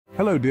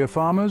Hello dear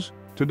farmers,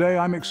 today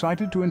I'm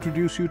excited to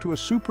introduce you to a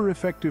super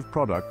effective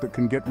product that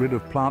can get rid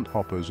of plant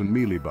hoppers and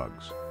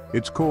mealybugs.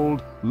 It's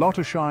called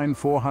LOTOSHINE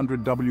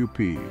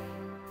 400WP,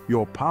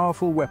 your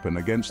powerful weapon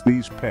against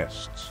these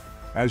pests.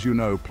 As you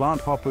know,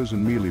 plant hoppers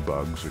and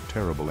mealybugs are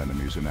terrible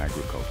enemies in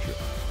agriculture.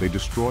 They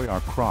destroy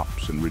our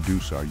crops and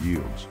reduce our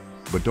yields.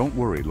 But don't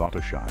worry,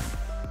 LOTOSHINE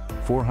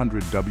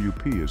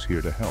 400WP is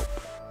here to help.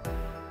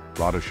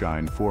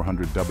 LOTOSHINE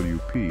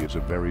 400WP is a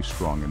very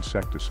strong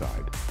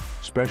insecticide,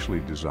 specially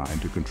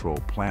designed to control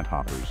plant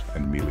hoppers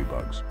and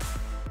mealybugs.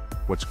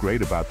 What's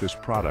great about this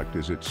product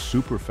is it's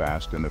super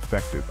fast and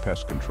effective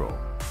pest control.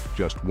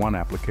 Just one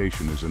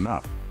application is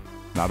enough.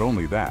 Not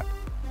only that,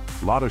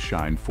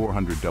 LOTOSHINE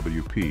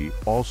 400WP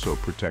also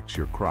protects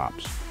your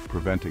crops,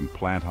 preventing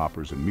plant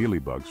hoppers and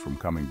mealybugs from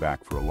coming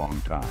back for a long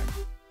time.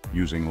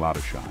 Using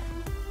LOTOSHINE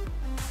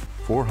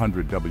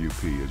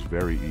 400WP is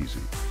very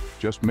easy.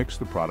 Just mix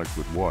the product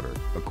with water,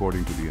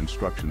 according to the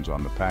instructions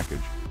on the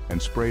package,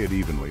 and spray it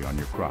evenly on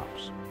your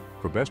crops.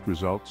 For best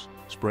results,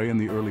 spray in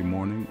the early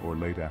morning or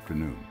late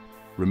afternoon.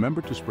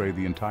 Remember to spray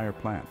the entire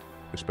plant,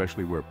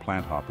 especially where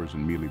plant hoppers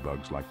and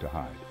mealybugs like to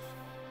hide.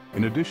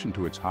 In addition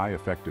to its high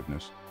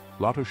effectiveness,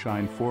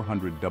 LOTOSHINE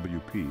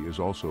 400WP is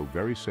also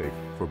very safe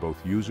for both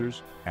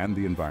users and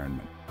the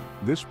environment.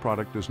 This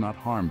product does not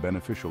harm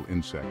beneficial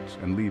insects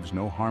and leaves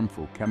no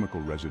harmful chemical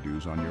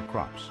residues on your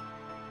crops.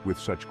 With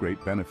such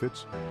great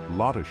benefits,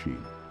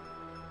 LOTOSHINE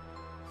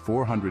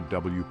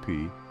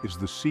 400WP is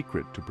the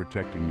secret to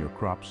protecting your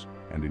crops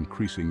and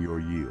increasing your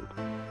yield.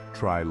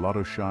 Try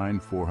LOTOSHINE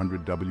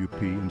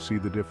 400WP and see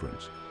the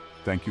difference.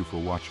 Thank you for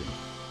watching.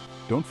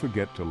 Don't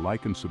forget to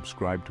like and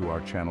subscribe to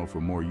our channel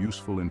for more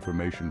useful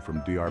information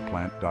from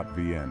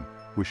drplant.vn.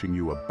 Wishing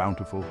you a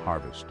bountiful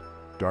harvest.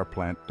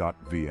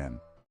 drplant.vn